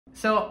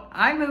So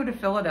I moved to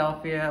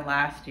Philadelphia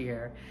last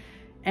year,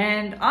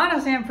 and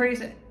honestly,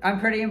 I'm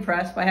pretty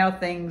impressed by how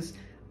things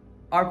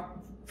are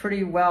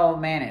pretty well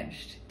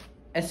managed,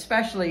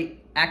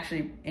 especially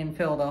actually in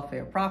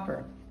Philadelphia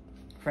proper.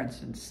 For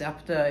instance,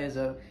 SEPTA is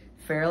a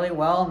fairly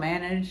well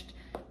managed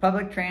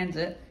public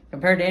transit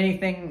compared to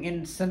anything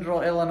in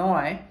central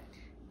Illinois.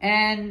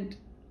 And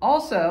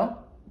also,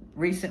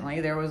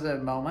 recently there was a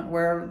moment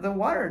where the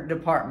water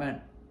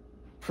department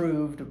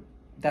proved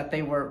that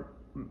they were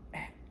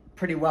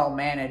pretty well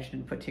managed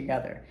and put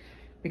together.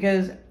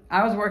 Because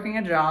I was working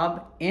a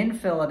job in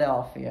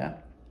Philadelphia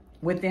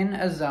within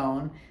a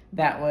zone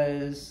that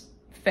was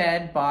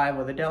fed by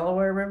the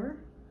Delaware River.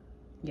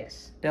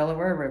 Yes.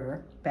 Delaware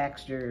River.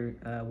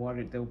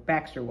 The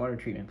Baxter water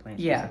treatment plant.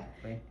 Yeah.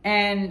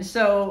 And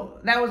so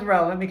that was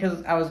relevant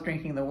because I was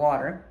drinking the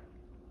water.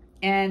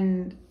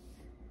 And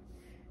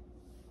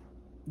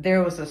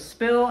there was a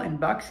spill in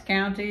Bucks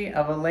County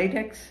of a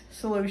latex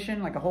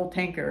solution, like a whole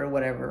tanker or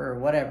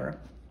whatever.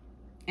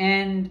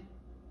 And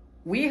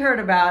we heard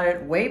about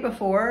it way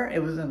before.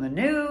 It was in the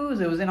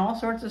news. It was in all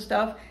sorts of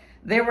stuff.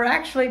 They were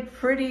actually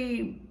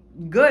pretty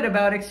good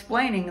about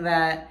explaining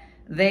that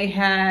they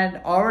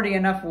had already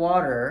enough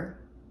water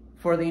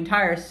for the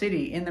entire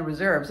city in the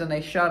reserves, and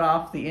they shut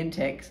off the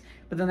intakes.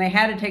 But then they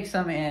had to take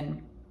some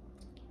in,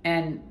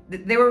 and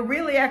they were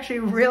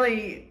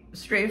really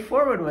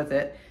straightforward with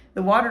it.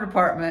 The water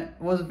department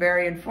was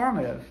very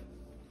informative.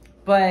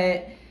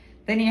 But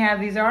then you have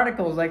these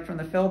articles like from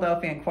the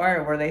Philadelphia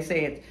Inquirer where they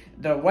say it's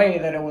the way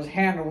that it was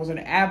handled was an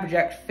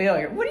abject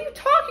failure. What are you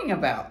talking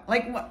about?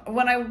 Like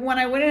when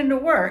I went into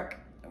work,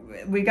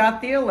 we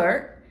got the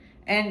alert,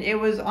 and it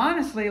was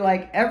honestly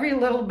like every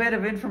little bit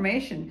of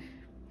information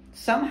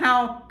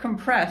somehow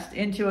compressed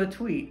into a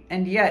tweet,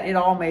 and yet it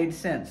all made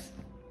sense.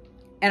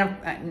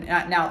 And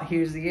now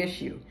here's the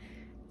issue.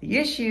 The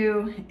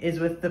issue is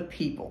with the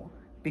people,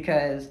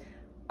 because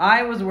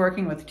I was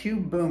working with two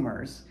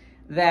boomers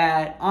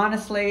that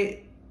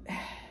honestly,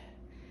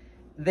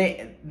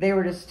 they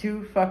were just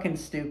too fucking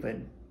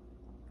stupid,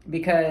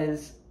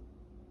 because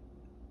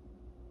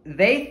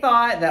they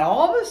thought that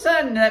all of a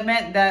sudden that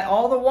meant that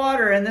all the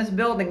water in this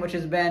building, which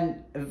has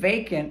been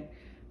vacant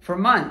for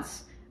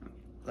months,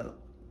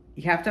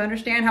 you have to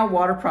understand how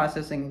water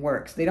processing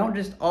works. They don't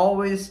just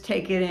always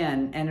take it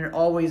in and it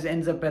always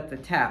ends up at the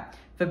tap.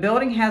 If a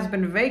building has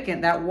been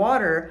vacant, that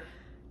water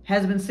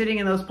has been sitting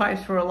in those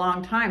pipes for a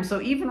long time.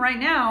 So even right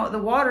now, the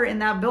water in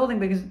that building,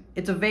 because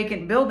it's a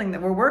vacant building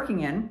that we're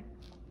working in,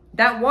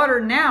 that water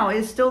now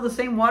is still the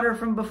same water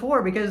from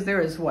before, because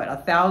there is,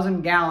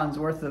 1,000 gallons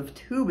worth of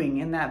tubing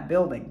in that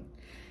building.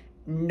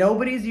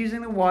 Nobody's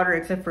using the water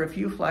except for a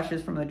few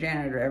flushes from the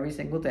janitor every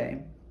single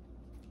day.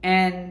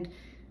 And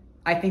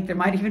I think there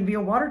might even be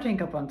a water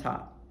tank up on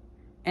top.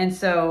 And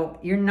so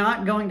you're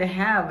not going to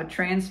have a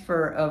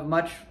transfer of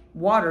much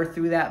water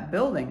through that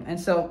building.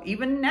 And so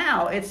even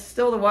now, it's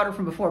still the water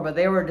from before, but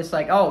they were just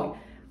like, oh,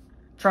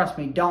 trust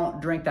me, don't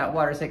drink that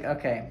water. It's like,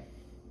 okay.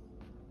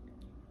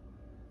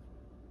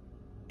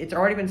 It's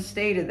already been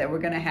stated that we're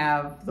going to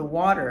have the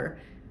water.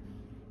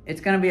 It's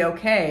going to be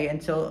okay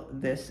until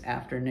this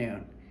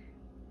afternoon.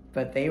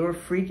 But they were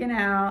freaking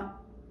out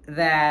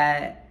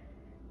that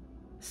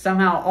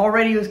somehow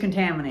already it was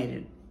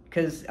contaminated,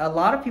 because a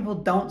lot of people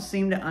don't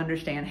seem to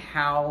understand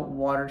how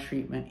water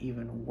treatment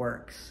even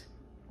works.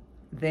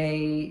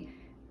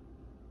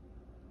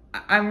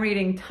 I'm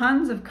reading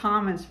tons of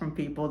comments from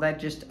people that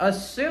just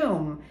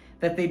assume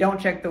that they don't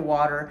check the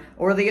water,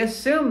 or they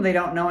assume they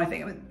don't know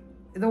anything.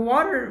 The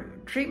water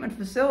treatment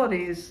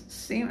facilities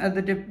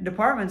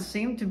departments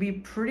seem to be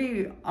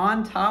pretty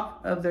on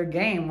top of their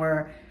game,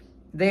 where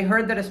they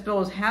heard that a spill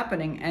was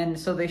happening, and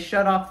so they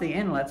shut off the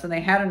inlets, and they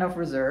had enough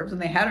reserves,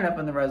 and they had enough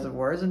in the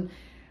reservoirs, and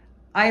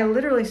I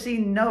literally see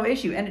no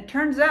issue. And it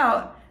turns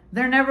out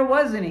there never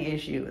was any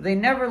issue. They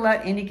never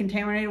let any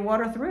contaminated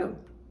water through.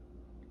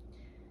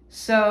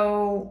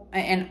 So,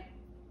 and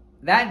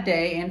that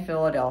day in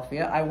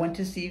Philadelphia, I went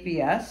to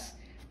CVS,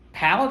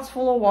 pallets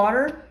full of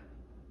water.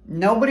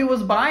 Nobody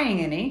was buying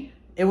any.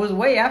 It was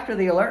way after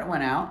the alert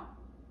went out.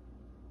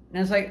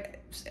 And it's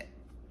like,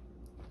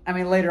 I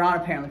mean, later on,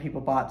 apparently people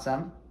bought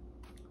some,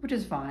 which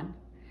is fine.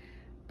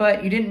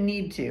 But you didn't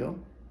need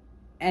to.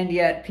 And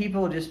yet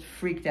people just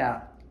freaked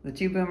out. The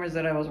two boomers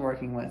that I was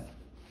working with,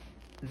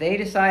 they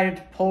decided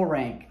to pull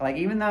rank. Like,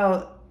 even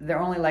though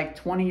they're only like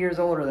 20 years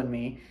older than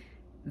me,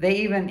 they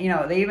even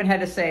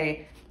had to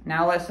say,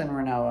 now listen,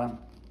 Renoa,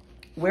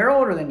 we're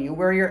older than you.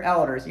 We're your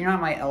elders. You're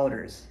not my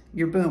elders.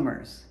 You're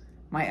boomers.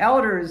 My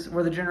elders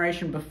were the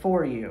generation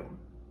before you.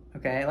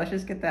 Okay, let's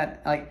just get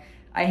that. Like,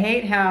 I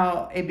hate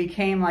how it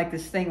became like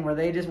this thing where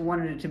they just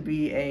wanted it to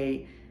be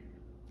a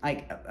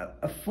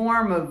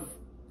form of,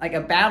 like,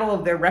 a battle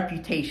of their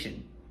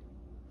reputation,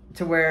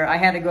 to where I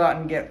had to go out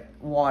and get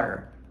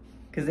water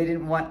because they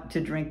didn't want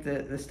to drink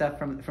the stuff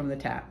from the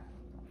tap.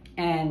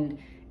 And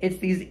it's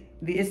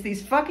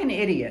these fucking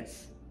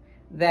idiots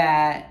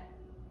that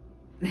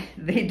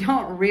they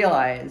don't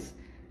realize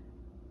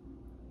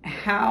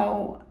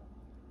how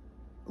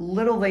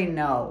little they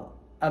know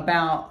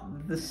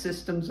about the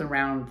systems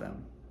around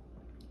them.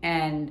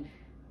 And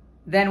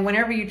then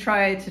whenever you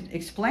try to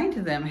explain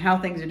to them how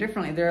things are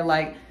differently, they're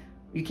like,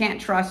 you can't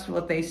trust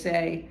what they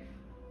say.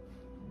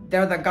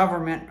 They're the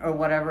government or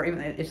whatever. Even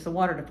it's the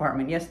water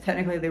department. Yes,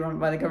 technically they run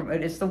by the government,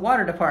 but it's the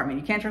water department.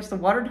 You can't trust the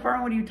water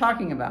department? What are you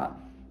talking about?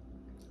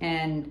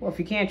 And well, if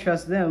you can't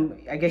trust them,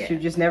 I guess you're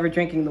just never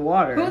drinking the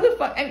water. Who the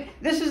fuck? I mean,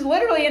 this is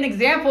literally an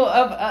example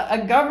of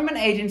a government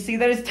agency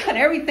that has done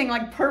everything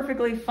like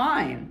perfectly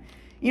fine.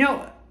 You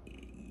know,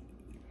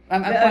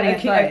 I'm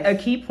a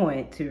key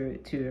point to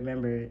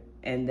remember,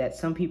 and that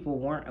some people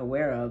weren't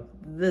aware of,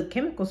 the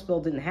chemical spill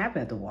didn't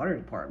happen at the water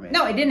department.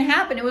 No, it didn't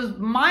happen. It was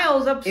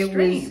miles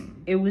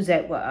upstream. It was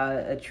at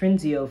a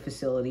Trinzio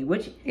facility,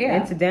 which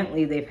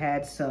incidentally they've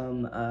had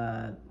some.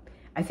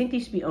 I think they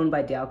used to be owned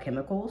by Dow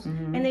Chemicals,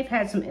 and they've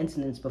had some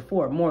incidents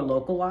before, more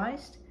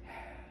localized.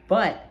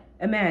 But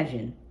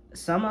imagine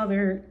some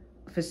other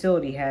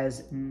facility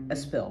has a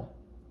spill.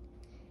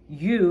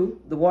 You,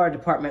 the water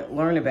department,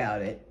 learn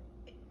about it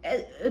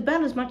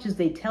about as much as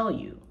they tell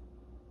you.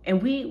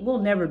 And we will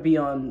never be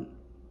on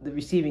the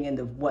receiving end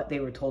of what they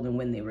were told and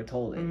when they were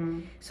told it.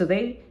 So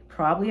they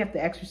probably have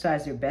to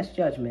exercise their best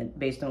judgment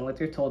based on what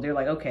they're told. They're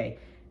like, okay,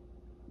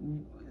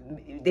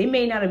 they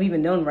may not have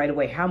even known right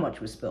away how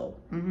much was spilled.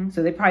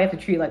 So they probably have to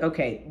treat like,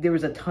 okay, there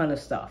was a ton of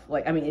stuff.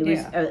 Like, I mean, it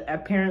was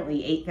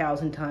apparently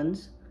 8,000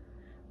 tons.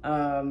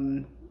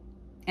 And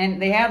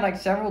they had like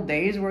several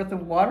days worth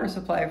of water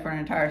supply for an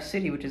entire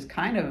city, which is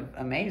kind of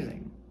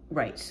amazing.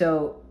 Right.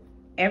 So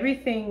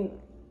everything,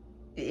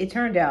 it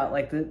turned out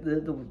like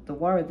the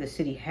water the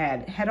city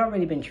had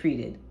already been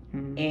treated.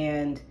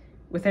 And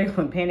with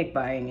everyone panic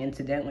buying,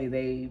 incidentally,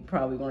 they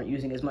probably weren't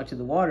using as much of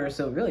the water.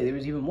 So really, there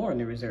was even more in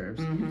the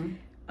reserves.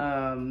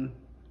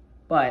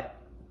 But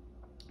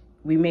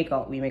we make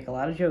a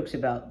lot of jokes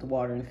about the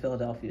water in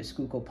Philadelphia,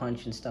 Schuylkill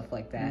Punch and stuff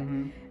like that.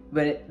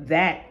 But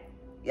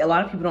a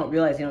lot of people don't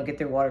realize they don't get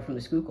their water from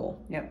the Schuylkill.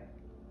 Yep.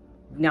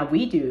 Now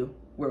we do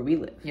where we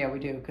live. Yeah, we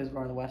do because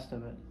we're on the west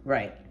of it.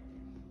 Right.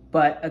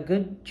 But a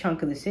good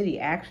chunk of the city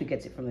actually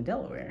gets it from the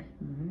Delaware.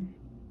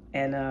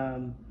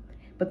 And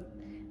but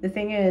the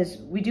thing is,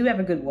 we do have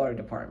a good water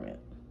department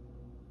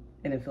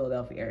in the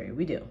Philadelphia area.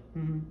 We do.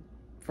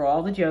 For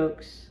all the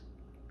jokes,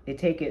 they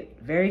take it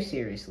very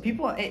seriously.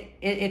 People, it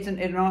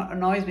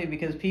annoys me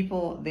because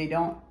people, they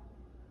don't.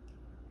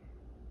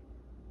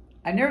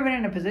 I've never been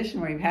in a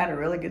position where you've had a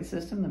really good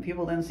system and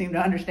people didn't seem to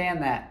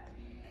understand that.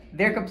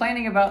 They're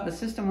complaining about the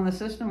system when the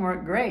system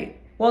worked great.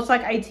 Well, it's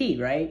like IT,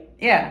 right?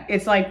 Yeah.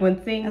 It's like when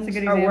things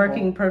are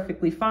working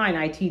perfectly fine,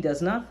 IT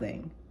does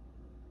nothing.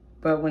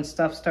 But when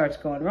stuff starts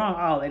going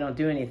wrong, they don't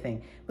do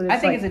anything. But I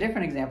think it's a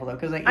different example, though.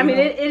 Cause like, I mean,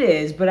 it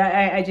is, but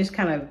I just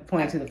kind of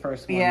pointed to the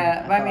first one.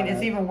 Yeah, but I mean,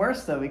 it's even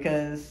worse, though,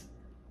 because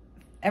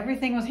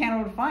everything was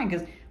handled fine.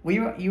 Because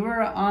you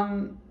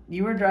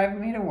were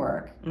driving me to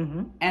work,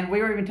 and we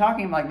were even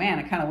talking like, man,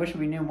 I kind of wish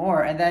we knew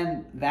more. And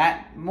then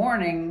that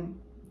morning,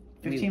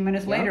 15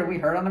 minutes later, we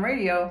heard on the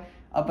radio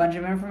a bunch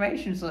of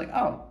information. So like,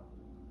 oh,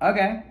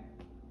 okay,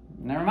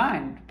 never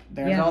mind.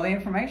 There's all the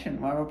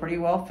information. Well, we're pretty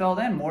well filled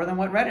in, more than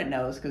what Reddit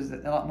knows, because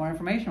a lot more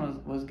information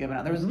was given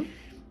out. There was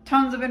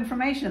tons of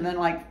information. And then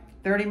like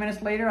 30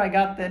 minutes later, I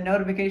got the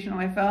notification on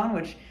my phone,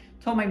 which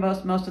told me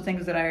most of the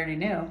things that I already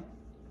knew.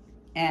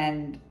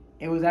 And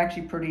it was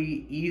actually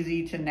pretty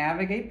easy to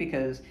navigate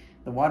because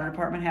the water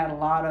department had a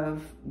lot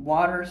of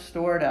water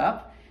stored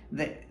up.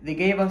 They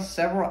gave us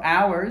several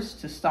hours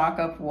to stock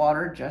up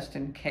water just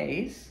in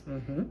case.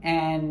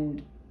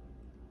 And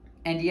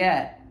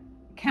yet,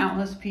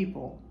 countless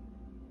people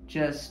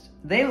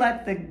they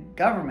let the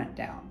government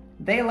down.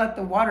 They let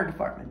the water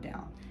department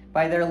down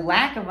by their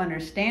lack of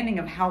understanding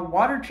of how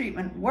water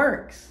treatment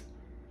works.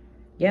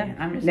 Yeah.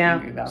 I'm just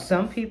angry about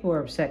some people are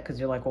upset because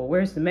they're like, well,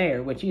 where's the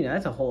mayor? Which,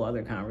 that's a whole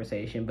other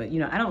conversation. But,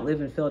 I don't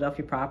live in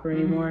Philadelphia proper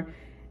anymore.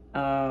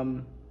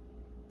 The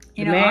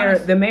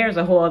mayor's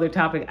a whole other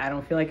topic I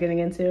don't feel like getting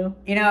into.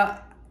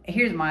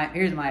 Here's my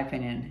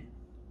opinion.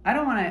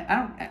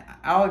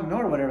 I'll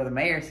ignore whatever the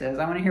mayor says.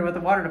 I want to hear what the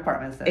water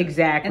department says.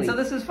 Exactly. And so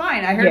this is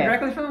fine. I heard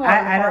directly from the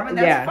water department.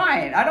 That's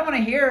fine. I don't want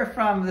to hear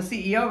from the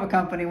CEO of a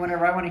company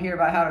whenever I want to hear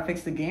about how to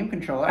fix the game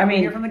controller. I want to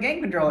hear from the game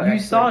controller. You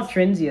saw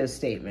Trinzio's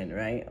statement,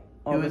 right?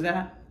 Who was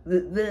that?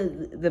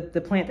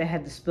 The plant that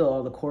had the spill,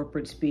 all the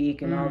corporate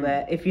speak and all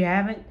that. If you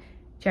haven't,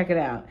 check it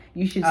out.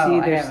 You should see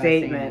their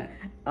statement.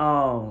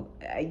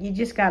 You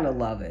just gotta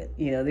love it.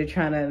 They're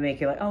trying to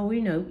make it like,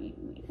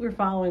 we're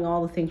following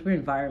all the things. We're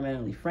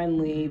environmentally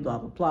friendly, blah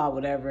blah blah,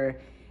 whatever.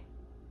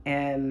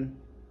 And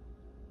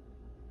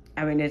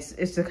I mean,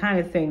 it's the kind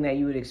of thing that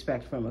you would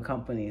expect from a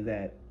company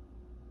that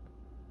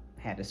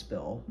had a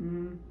spill.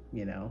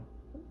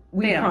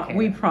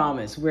 We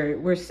promise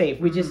we're safe.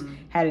 We just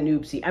had an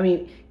oopsie. I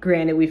mean,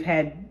 granted, we've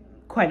had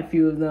quite a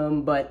few of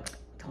them, but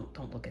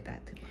don't look at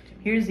that too much.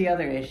 Here's the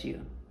other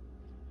issue.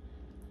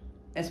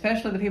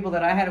 Especially the people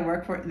that I had to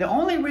work for. The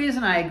only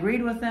reason I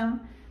agreed with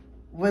them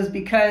was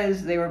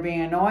because they were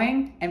being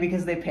annoying and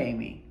because they pay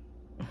me.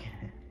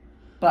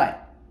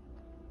 But,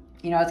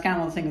 it's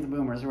kind of the thing with the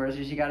boomers, where it's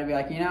just you got to be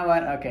like, you know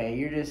what? Okay,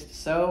 you're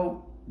just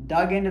so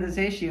dug into this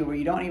issue where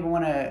you don't even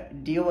want to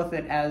deal with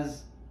it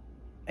as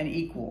an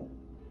equal.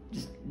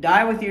 Just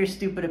die with your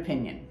stupid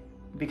opinion,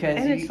 because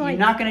you're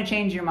not going to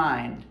change your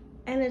mind.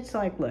 And it's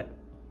like, look,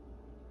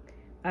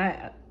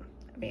 I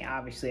mean,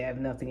 obviously, I have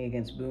nothing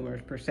against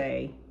boomers per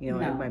se, you know.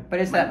 No, but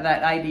it's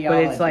that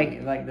ideology. But it's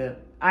like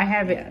I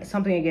have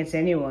something against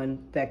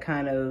anyone that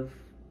kind of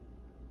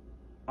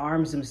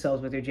arms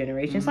themselves with their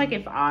generation. It's like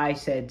if I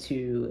said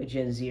to a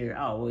Gen Zer,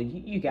 "Oh, well,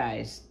 you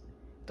guys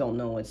don't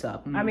know what's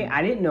up." I mean,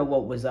 I didn't know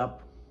what was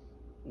up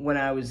when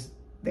I was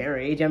their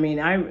age. I mean,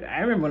 I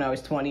remember when I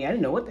was 20, I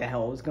didn't know what the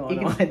hell was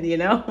going on. You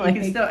know, like,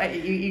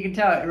 you can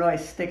tell it really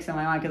sticks in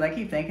my mind, because I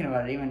keep thinking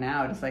about it even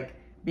now. It's like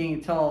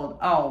being told,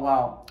 "Oh,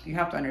 well, you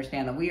have to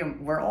understand that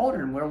we're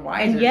older and we're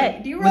wiser." And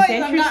yet, do you realize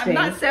I'm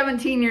not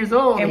 17 years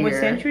old? And what's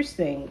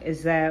interesting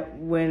is that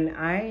when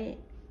I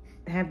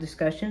have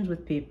discussions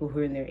with people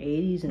who are in their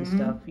 80s and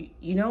stuff,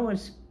 you know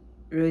what's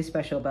really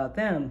special about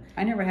them?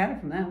 I never had it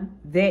from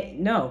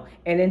them.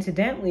 And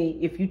incidentally,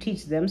 if you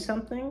teach them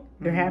something,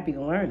 they're happy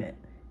to learn it.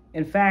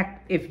 In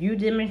fact, if you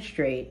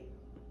demonstrate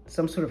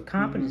some sort of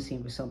competency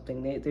with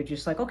something, they're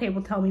just like, okay,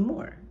 well, tell me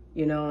more.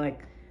 You know,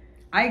 like,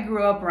 I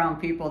grew up around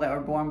people that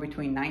were born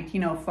between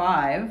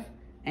 1905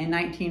 and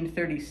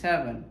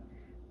 1937,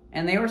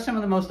 and they were some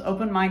of the most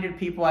open-minded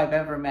people I've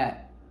ever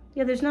met.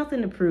 Yeah, there's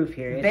nothing to prove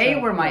here. They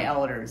were my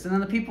elders. And then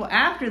the people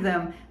after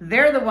them,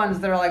 they're the ones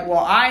that are like,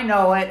 well, I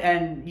know it,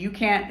 and you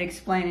can't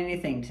explain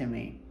anything to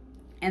me.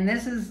 And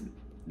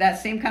that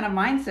same kind of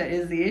mindset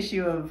is the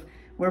issue of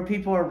where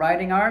people are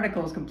writing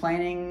articles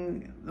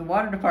complaining the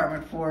water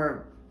department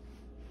for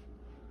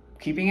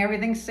keeping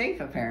everything safe,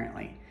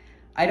 apparently.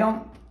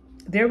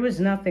 There was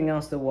nothing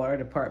else the water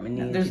department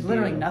needed to do. There's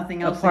literally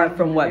nothing else apart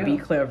from be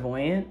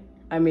clairvoyant.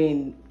 I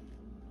mean,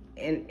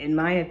 in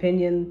my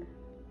opinion,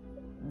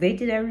 they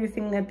did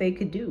everything that they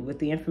could do with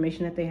the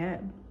information that they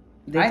had.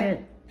 They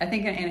did. I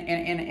think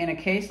in a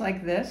case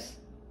like this,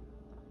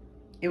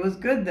 it was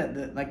good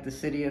that the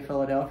city of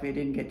Philadelphia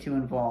didn't get too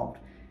involved.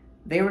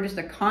 They were just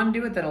a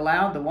conduit that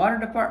allowed the water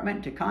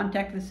department to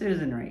contact the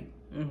citizenry.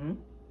 Mm-hmm.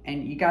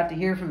 And you got to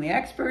hear from the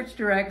experts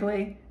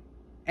directly.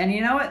 And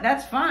you know what?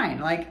 That's fine.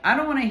 Like, I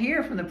don't want to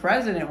hear from the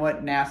president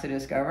what NASA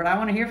discovered. I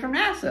want to hear from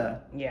NASA.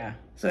 Yeah.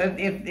 So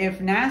if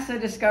NASA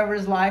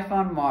discovers life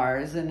on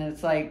Mars and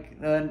it's like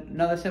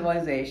another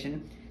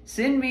civilization,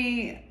 send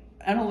me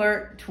an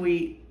alert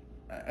tweet,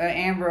 an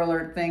Amber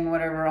Alert thing,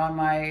 whatever, on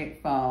my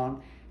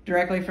phone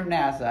directly from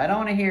NASA. I don't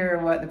want to hear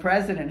what the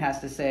president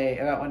has to say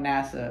about what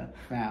NASA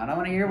found. I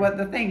want to hear what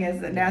the thing is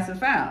that NASA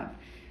found.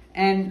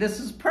 And this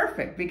is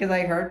perfect because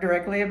I heard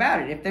directly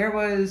about it. If there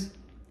was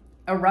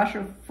a rush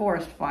of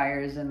forest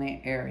fires in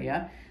the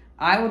area,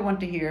 I would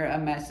want to hear a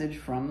message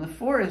from the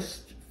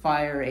forest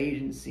fire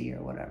agency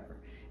or whatever.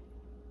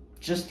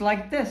 Just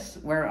like this,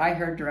 where I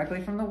heard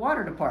directly from the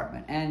water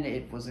department, and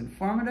it was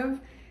informative,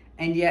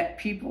 and yet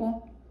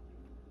people,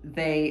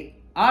 they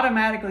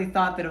automatically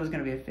thought that it was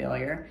going to be a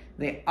failure.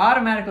 They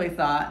automatically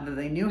thought that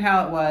they knew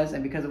how it was,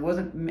 and because it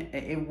wasn't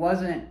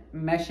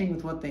meshing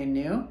with what they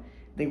knew,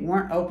 they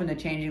weren't open to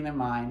changing their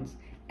minds,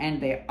 and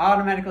they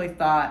automatically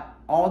thought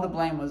all the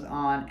blame was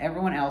on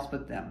everyone else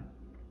but them.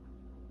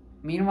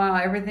 Meanwhile,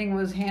 everything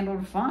was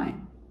handled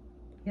fine.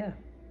 Yeah.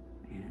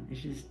 Man,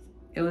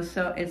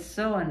 it's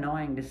so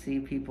annoying to see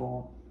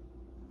people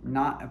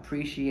not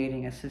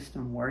appreciating a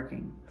system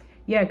working.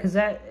 Yeah, because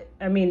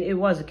it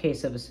was a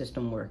case of a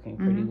system working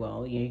pretty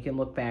well. You know, you can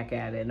look back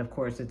at it, and of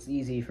course, it's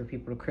easy for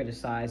people to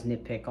criticize,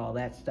 nitpick, all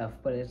that stuff.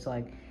 But it's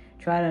like,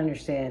 try to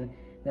understand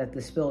that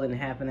the spill didn't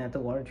happen at the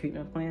water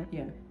treatment plant.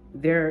 Yeah,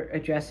 they're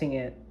addressing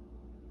it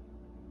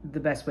the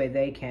best way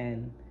they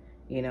can.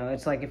 You know,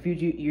 it's like if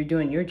you're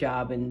doing your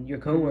job and your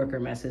coworker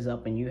messes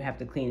up and you have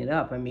to clean it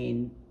up. I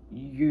mean,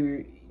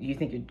 you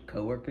think your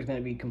coworker's going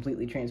to be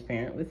completely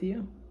transparent with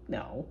you?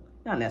 No,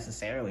 not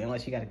necessarily,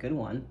 unless you got a good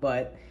one.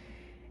 But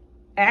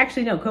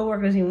actually, no,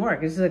 coworker doesn't even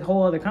work. This is a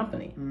whole other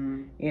company.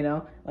 You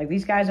know, like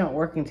these guys aren't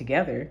working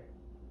together,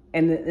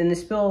 and the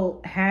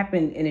spill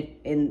happened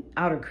in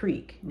Otter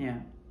Creek. Yeah,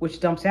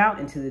 which dumps out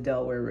into the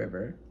Delaware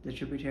River, the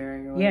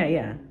tributary. Or whatever.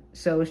 Yeah.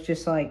 So it's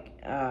just like.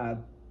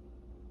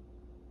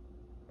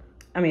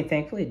 I mean,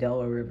 thankfully,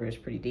 Delaware River is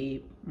pretty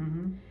deep.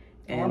 Mm-hmm.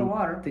 A lot of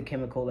water. The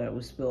chemical that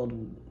was spilled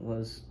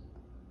was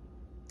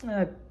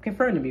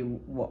confirmed to be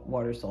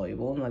water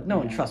soluble. And like, no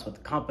one trusts what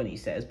the company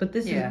says. But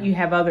this is, you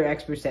have other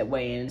experts that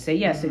weigh in and say,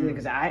 yes,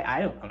 because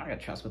I'm not going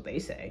to trust what they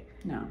say.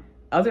 No.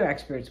 Other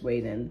experts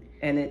weighed in,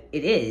 and it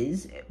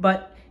is.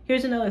 But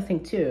here's another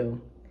thing,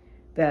 too,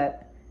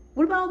 that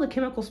what about all the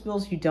chemical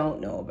spills you don't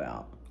know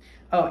about?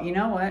 Oh, you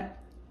know what?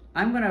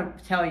 I'm going to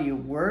tell you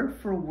word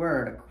for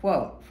word a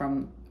quote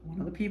from one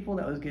of the people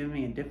that was giving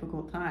me a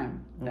difficult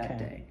time that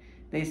day.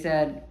 They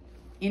said,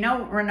 you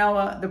know,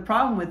 Renoa, the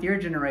problem with your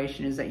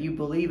generation is that you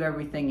believe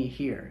everything you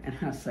hear. And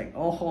I was like,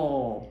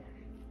 oh.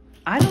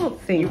 I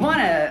don't think... You want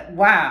to...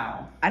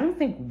 Wow. I don't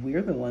think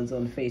we're the ones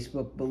on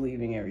Facebook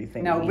believing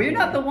everything. No, we're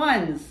not the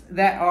ones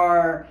that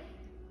are...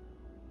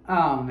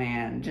 Oh,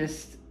 man.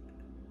 Just...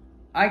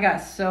 I got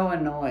so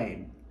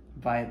annoyed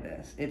by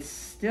this. It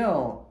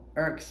still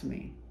irks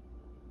me.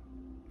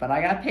 But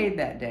I got paid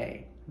that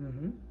day.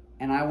 Mm-hmm.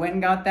 And I went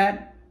and got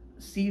that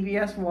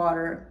CVS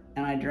water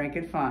and I drank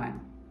it fine.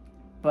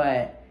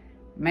 But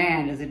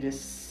man, does it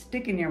just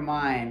stick in your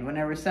mind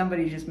whenever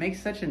somebody just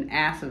makes such an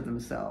ass of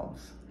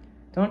themselves.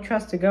 Don't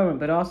trust the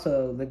government, but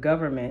also the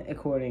government,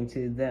 according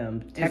to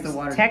them, text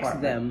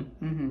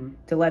them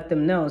to let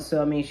them know.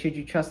 So, I mean, should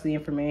you trust the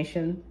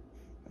information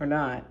or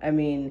not? I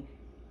mean,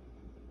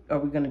 are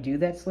we going to do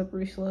that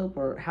slippery slope?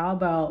 Or how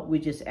about we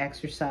just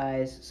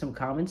exercise some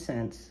common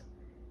sense,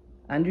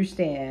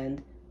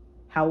 understand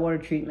how water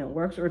treatment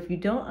works, or if you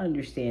don't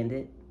understand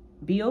it,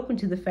 be open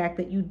to the fact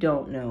that you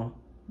don't know.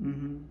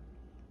 Mm-hmm.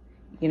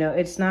 You know,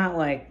 it's not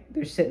like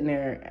they're sitting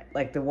there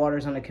like the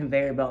water's on a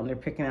conveyor belt and they're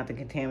picking out the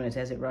contaminants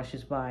as it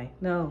rushes by.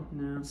 No,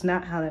 it's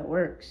not how that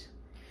works.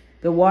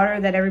 The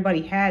water that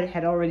everybody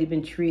had already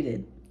been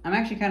treated. I'm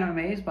actually kind of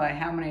amazed by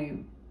how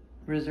many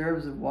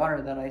reserves of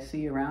water that I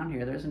see around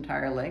here. There's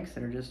entire lakes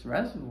that are just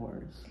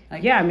reservoirs.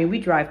 Like, yeah, I mean, we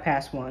drive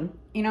past one.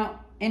 You know,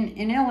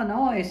 in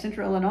Illinois,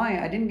 central Illinois,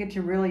 I didn't get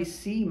to really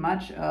see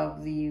much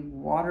of the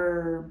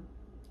water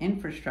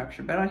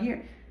infrastructure. But out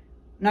here,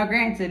 now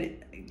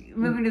granted,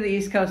 moving to the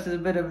East Coast is a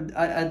bit of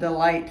a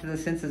delight to the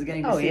senses,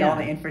 getting to see all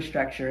the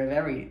infrastructure of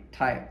every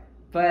type.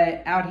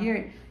 But out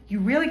here, you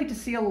really get to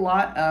see a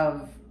lot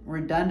of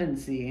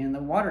redundancy in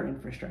the water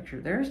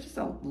infrastructure. There's just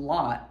a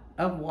lot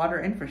of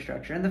water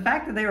infrastructure. And the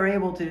fact that they were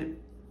able to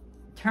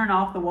turn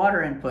off the water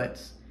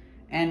inputs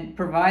and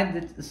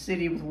provide the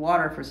city with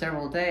water for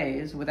several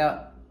days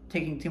without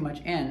taking too much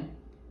in,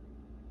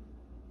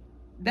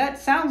 that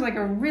sounds like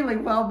a really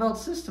well-built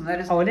system.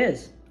 That is. Oh, it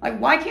is. Like,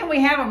 why can't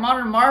we have a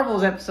Modern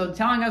Marvels episode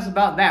telling us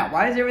about that?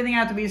 Why does everything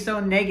have to be so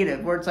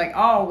negative, where it's like,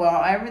 oh,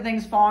 well,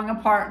 everything's falling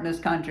apart in this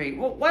country?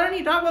 Well, why don't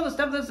you talk about the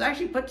stuff that's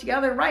actually put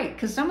together right?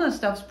 Because some of the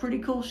stuff's pretty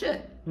cool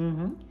shit.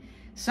 Mm-hmm.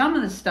 Some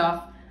of the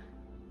stuff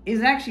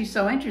is actually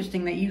so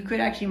interesting that you could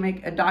actually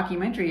make a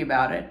documentary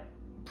about it,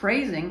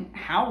 praising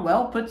how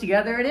well put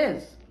together it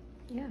is.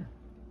 Yeah.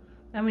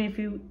 I mean, if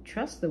you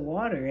trust the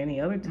water any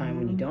other time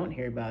when you don't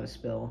hear about a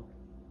spill,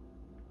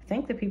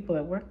 thank the people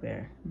that work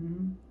there.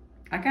 Mm-hmm.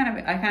 I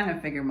kind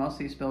of figure most of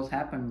these spills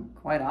happen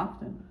quite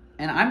often.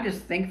 And I'm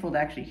just thankful to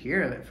actually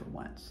hear of it for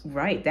once.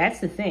 Right, that's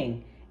the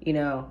thing. You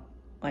know,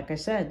 like I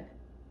said,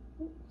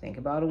 think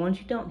about the ones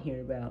you don't hear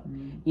about.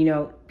 Mm-hmm. You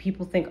know,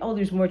 people think, oh,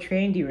 there's more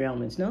train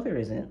derailments. No, there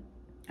isn't.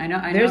 I know.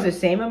 There's the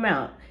same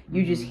amount.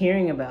 You're just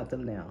hearing about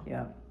them now.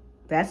 Yeah.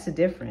 That's the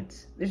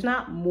difference. There's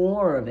not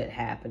more of it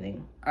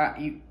happening.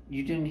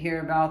 You didn't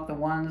hear about the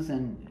ones,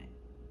 and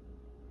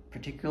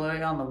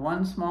particularly on the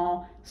one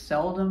small,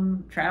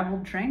 seldom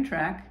traveled train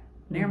track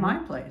near my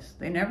place.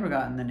 They never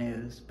got in the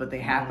news, but they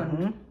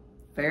happened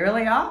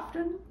fairly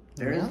often.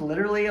 There's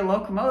literally a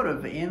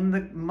locomotive in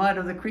the mud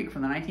of the creek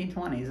from the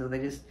 1920s. So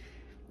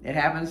it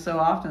happens so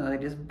often that they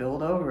just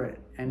build over it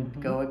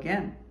and go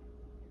again.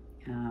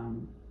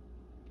 You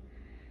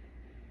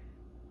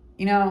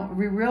know,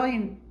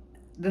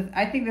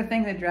 I think the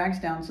thing that drags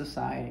down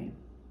society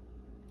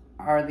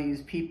are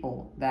these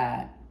people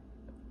that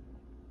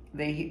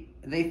they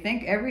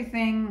think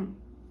everything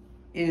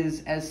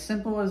is as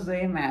simple as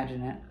they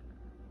imagine it.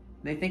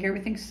 They think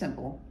everything's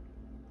simple.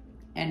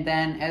 And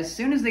then as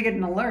soon as they get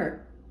an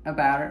alert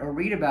about it or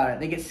read about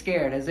it, they get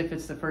scared as if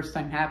it's the first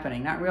time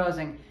happening, not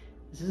realizing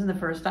this isn't the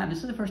first time. This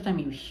is the first time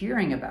you're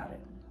hearing about it.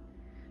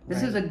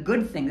 This is a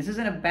good thing. This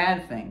isn't a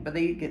bad thing. But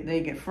they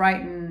get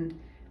frightened,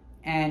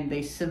 and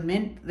they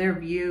cement their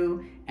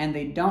view, and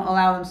they don't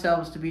allow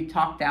themselves to be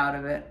talked out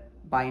of it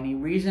by any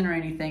reason or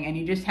anything. And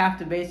you just have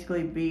to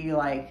basically be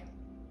like,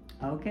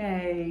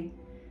 okay.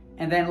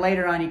 And then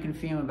later on you can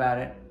fume about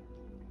it.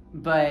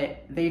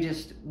 But they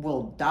just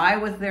will die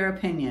with their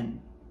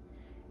opinion.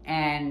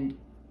 And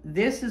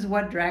this is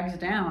what drags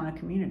down a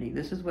community.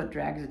 This is what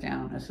drags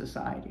down a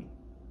society.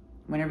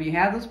 Whenever you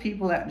have those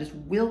people that just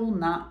will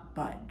not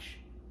budge.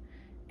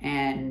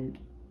 And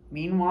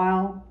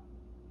meanwhile,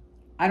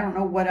 I don't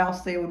know what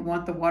else they would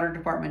want the water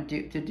department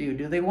to do.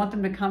 Do they want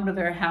them to come to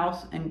their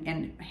house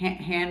and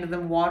hand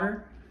them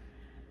water?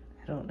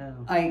 I don't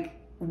know. Like,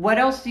 what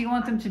else do you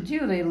want them to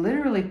do? They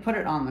literally put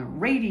it on the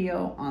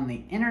radio, on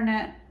the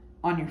internet,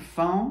 on your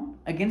phone,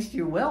 against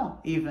your will,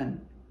 even.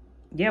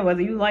 Yeah,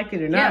 whether you like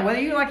it or not. Yeah, whether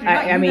you like it or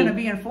not, you're going to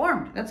be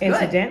informed. That's good.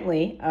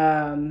 Incidentally,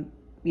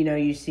 you know,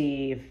 you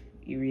see, if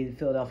you read the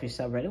Philadelphia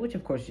subreddit, which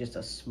of course is just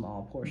a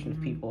small portion of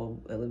people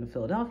that live in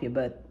Philadelphia,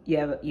 but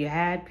you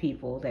had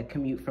people that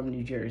commute from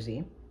New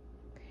Jersey,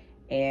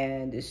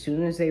 and as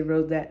soon as they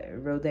rode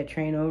that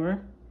train over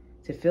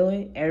to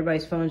Philly,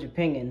 everybody's phones are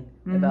pinging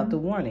about the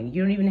warning.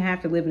 You don't even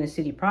have to live in the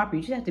city proper.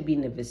 You just have to be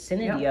in the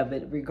vicinity of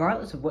it,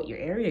 regardless of what your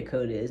area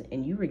code is,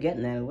 and you were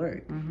getting that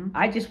alert.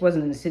 I just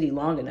wasn't in the city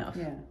long enough.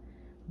 Yeah.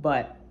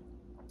 But,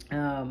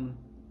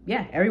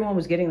 everyone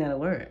was getting that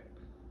alert.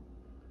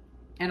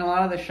 And a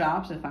lot of the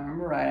shops, if I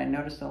remember right, I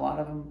noticed a lot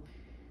of them,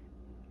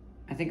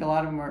 I think a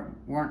lot of them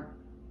weren't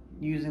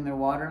using their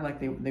water. Like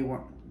they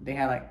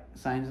had like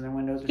signs in their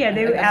windows. Yeah,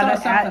 they were out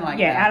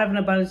of an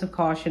abundance of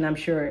caution. I'm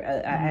sure.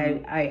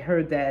 I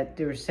heard that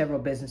there were several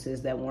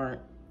businesses that weren't.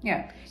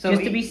 Yeah, so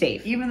just to be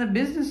safe. Even the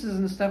businesses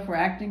and stuff were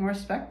acting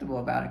respectable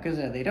about it because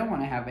they don't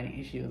want to have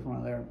any issue with one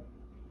of their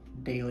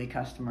daily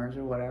customers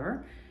or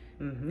whatever.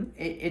 Mm-hmm.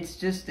 It's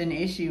just an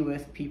issue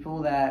with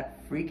people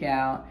that freak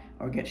out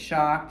or get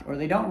shocked, or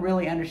they don't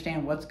really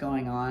understand what's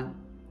going on,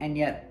 and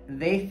yet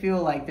they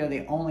feel like they're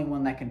the only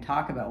one that can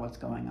talk about what's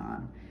going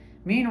on.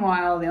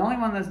 Meanwhile, the only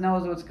one that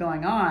knows what's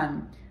going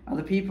on are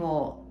the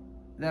people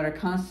that are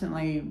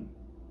constantly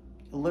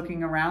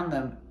looking around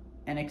them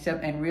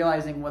and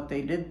realizing what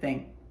they did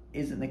think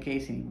isn't the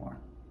case anymore.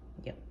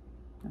 Yep.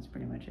 That's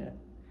pretty much it.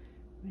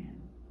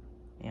 Man.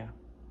 Yeah.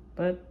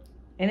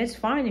 And it's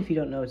fine if you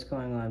don't know what's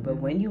going on, but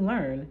when you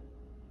learn,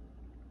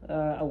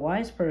 a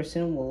wise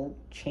person will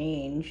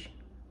change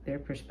their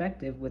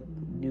perspective with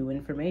new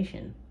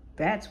information.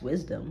 That's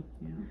wisdom.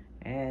 Yeah.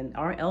 And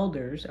our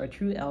elders, our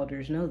true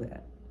elders, know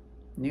that.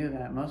 Knew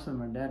that. Most of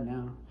them are dead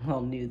now.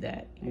 Well, knew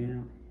that.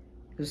 Yeah.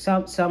 Because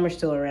some are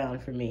still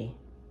around for me.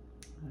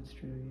 That's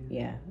true.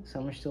 Yeah,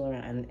 some are still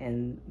around,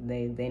 and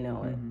they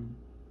know it. Mm-hmm.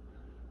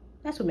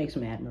 That's what makes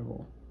them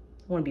admirable.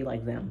 I want to be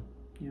like them.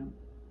 Yeah.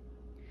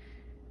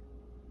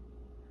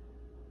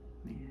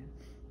 Man.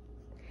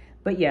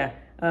 But yeah,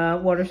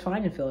 water's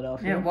fine in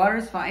Philadelphia. Yeah,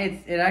 water's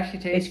fine. It actually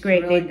tastes It's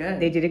great. really good.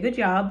 They did a good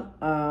job.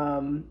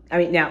 I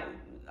mean, now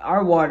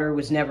our water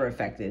was never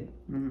affected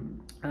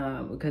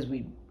because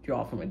we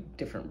draw from a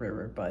different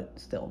river. But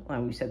still,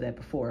 we said that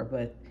before.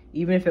 But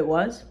even if it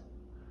was,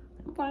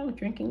 I'm fine with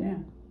drinking. Yeah,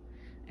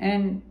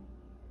 and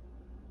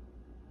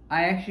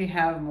I actually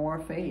have more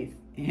faith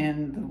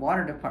in the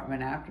water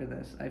department after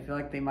this. I feel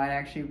like they might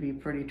actually be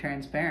pretty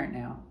transparent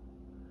now.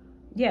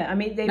 Yeah, I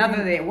mean, not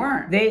that they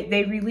weren't.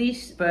 They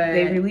released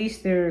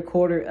their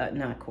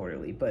not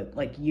quarterly, but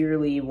like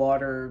yearly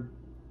water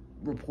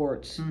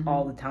reports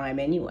all the time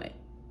anyway.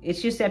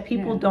 It's just that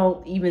people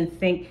don't even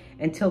think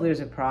until there's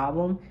a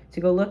problem to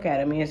go look at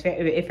it. I mean, if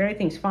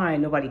everything's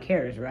fine, nobody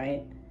cares,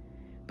 right?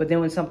 But then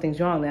when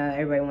something's wrong, now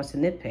everybody wants to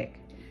nitpick.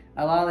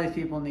 A lot of these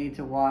people need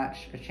to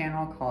watch a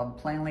channel called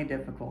Plainly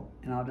Difficult,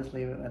 and I'll just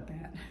leave it at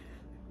that.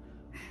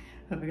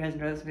 Hope you guys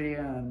enjoyed this video,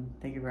 and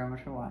thank you very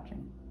much for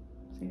watching.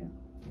 See ya.